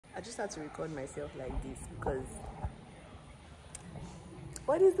I just had to record myself like this because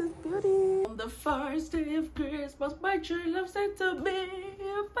what is this beauty? On the first day of Christmas, my true love said to me,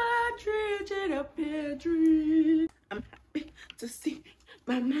 if I treat it a pear tree, I'm happy to see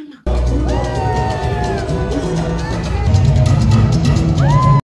my mama.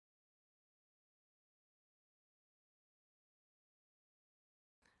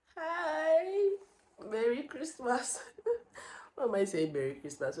 Hi, Merry Christmas. Why am I saying Merry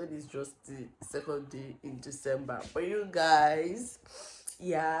Christmas when it's just the second day in December for you guys?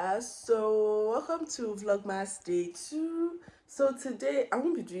 Yeah, so welcome to Vlogmas day 2. So today I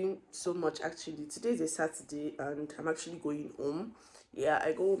won't be doing so much actually. Today is a Saturday and I'm actually going home. Yeah,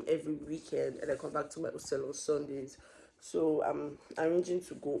 I go home every weekend and I come back to my hostel on Sundays. So I'm arranging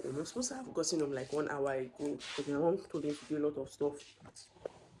to go home. I'm supposed to have gotten home like 1 hour ago because my mom told me to do a lot of stuff.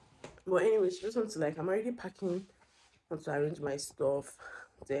 But anyway, she just wants to I'm already packing, want to arrange my stuff.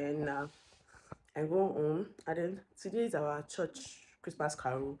 Then I go home, and then today is our church Christmas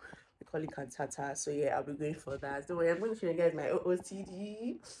carol. We call it cantata. So yeah, I'll be going for that. So I'm going to show you guys my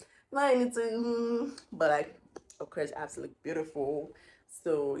OOTD. Not anything, but of course, absolutely beautiful.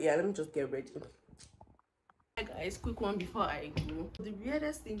 So yeah, let me just get ready. Hi guys, quick one before I go. The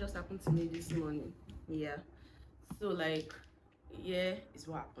weirdest thing just happened to me this morning. Yeah, so yeah, it's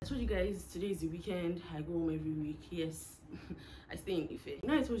what I told you guys. Today is the weekend. I go home every week. Yes, I stay in Ife. You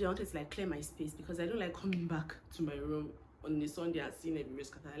know, I told you I wanted to clear my space because I don't like coming back to my room on a Sunday and seeing everywhere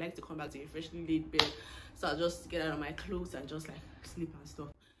scattered. I like to come back to a freshly laid bed, so I'll just get out of my clothes and just sleep and stuff.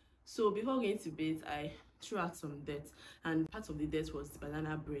 So before going to bed, I threw out some dirt, and part of the dirt was the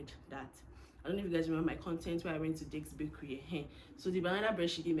banana bread that I don't know if you guys remember my content where I went to Jake's bakery. So the banana bread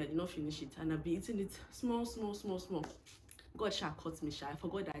she gave me, I did not finish it, and I've been eating it small. God sha caught me sha. I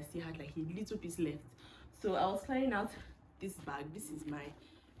forgot that I still had a little piece left. So I was clearing out this bag. This is my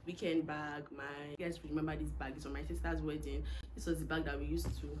weekend bag. You guys remember this bag? It's on my sister's wedding. This was the bag that we used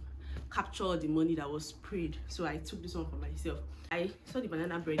to capture the money that was sprayed. So I took this one for myself. I saw the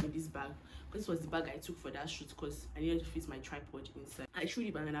banana bread in this bag. This was the bag I took for that shoot because I needed to fit my tripod inside. I threw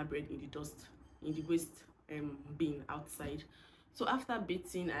the banana bread in the dust, in the waste bin outside. So after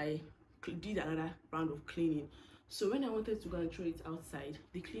bathing, I did another round of cleaning. So when I wanted to go and throw it outside,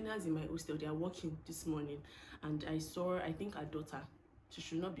 the cleaners in my hostel, they are working this morning, and I saw, I think her daughter, she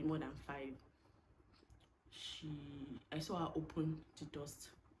should not be more than 5. I saw her open the dust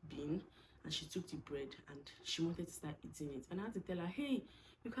bin and she took the bread and she wanted to start eating it. And I had to tell her, hey,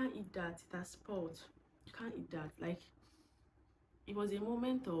 you can't eat that, it has spoiled. You can't eat that. It was a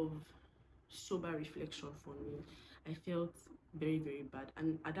moment of sober reflection for me. I felt very, very bad,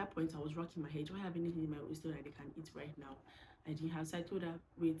 and at that point I was rocking my head. Do I have anything in my hostel that I can eat right now? I didn't have, so I told her,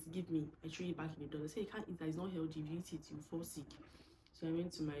 wait, give me. I threw it back in the door. I said, you can't eat that, it's not healthy. If you eat it, you fall sick. So I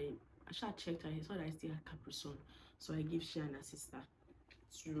went to I checked her, I saw that I still had Capri Sun. So I gave she and her sister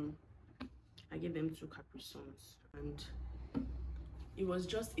I gave them 2 Capri Suns, and it was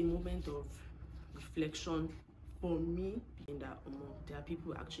just a moment of reflection for me, in that there are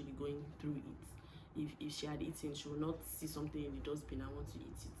people actually going through it. If she had eaten, she would not see something in the dustbin and want to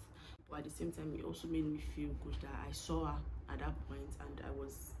eat it. But at the same time, it also made me feel good that I saw her at that point and I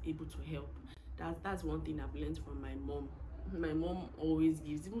was able to help. That's one thing I've learned from my mom. My mom always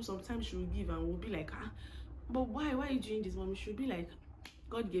gives. Even sometimes she will give and we'll be like, but why are you doing this, mom? She will be like,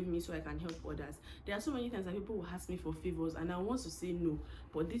 God gave me so I can help others. There are so many times that people will ask me for favors and I want to say no,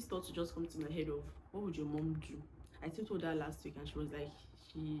 but this thought will just come to my head of, what would your mom do? I still told her last week and she was like,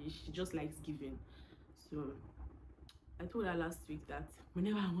 she just likes giving. So I told her last week that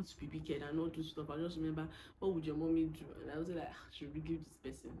whenever I want to be wicked and not do stuff, I just remember, what would your mommy do? And I was like, should we give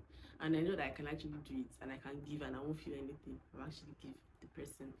this person? And I know that I can actually do it and I can give and I won't feel anything. I'll actually give the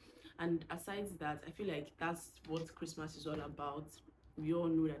person. And aside that, I feel like that's what Christmas is all about. We all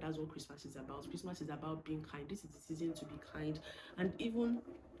know that that's what Christmas is about. Christmas is about being kind. This is the season to be kind. And even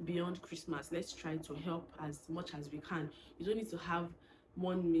beyond Christmas, let's try to help as much as we can. You don't need to have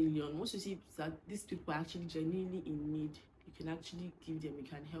 1 million. Once you see that these people are actually genuinely in need, you can actually give them, you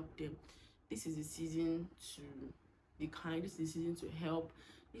can help them. This is the season to be kind. This is the season to help.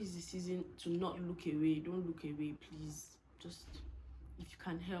 This is the season to not look away. Don't look away, please. Just, if you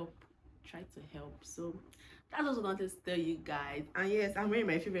can help, try to help. So that's what I wanted to tell you guys. And yes, I'm wearing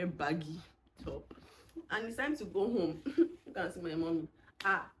my favorite baggy top and it's time to go home. You can see my mommy.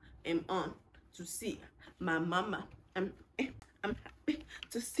 I am on to see my mama. I'm happy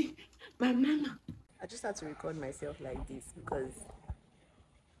to see my mama. I just had to record myself like this because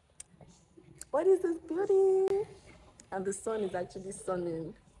what is this beauty? And the sun is actually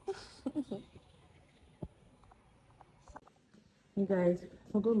sunning. You guys,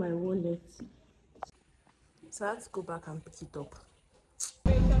 Forgot my wallet. So I had to go back and pick it up.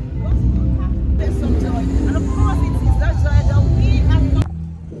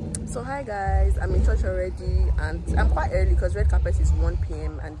 So hi guys, I'm in church already and I'm quite early because red carpet is 1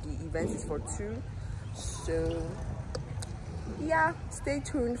 p.m. and the event is for 2. So yeah, stay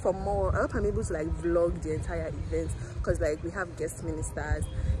tuned for more. I hope I'm able to like vlog the entire event because like we have guest ministers.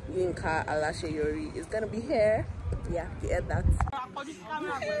 Yinka Alasheyori is gonna be here. Yeah, you heard that.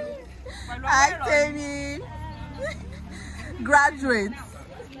 Hi Tammy. Graduates.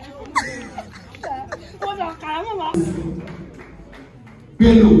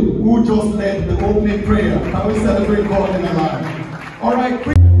 Bello, who just led the opening prayer. Can we celebrate God in our life? All right,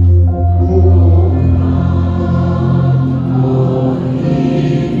 quick.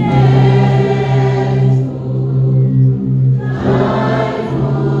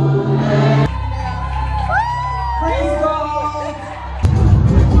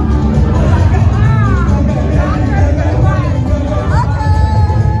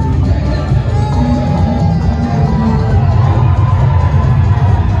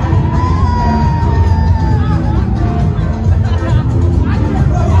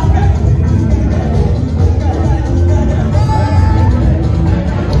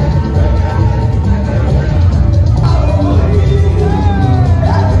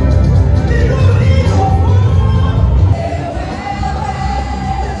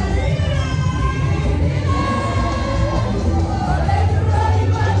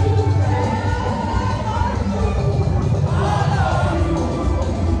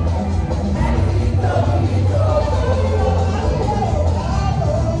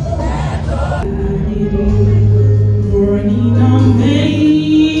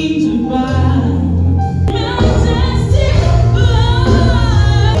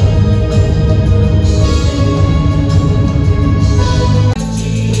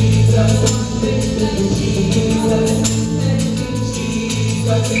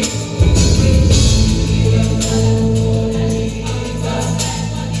 Jesus.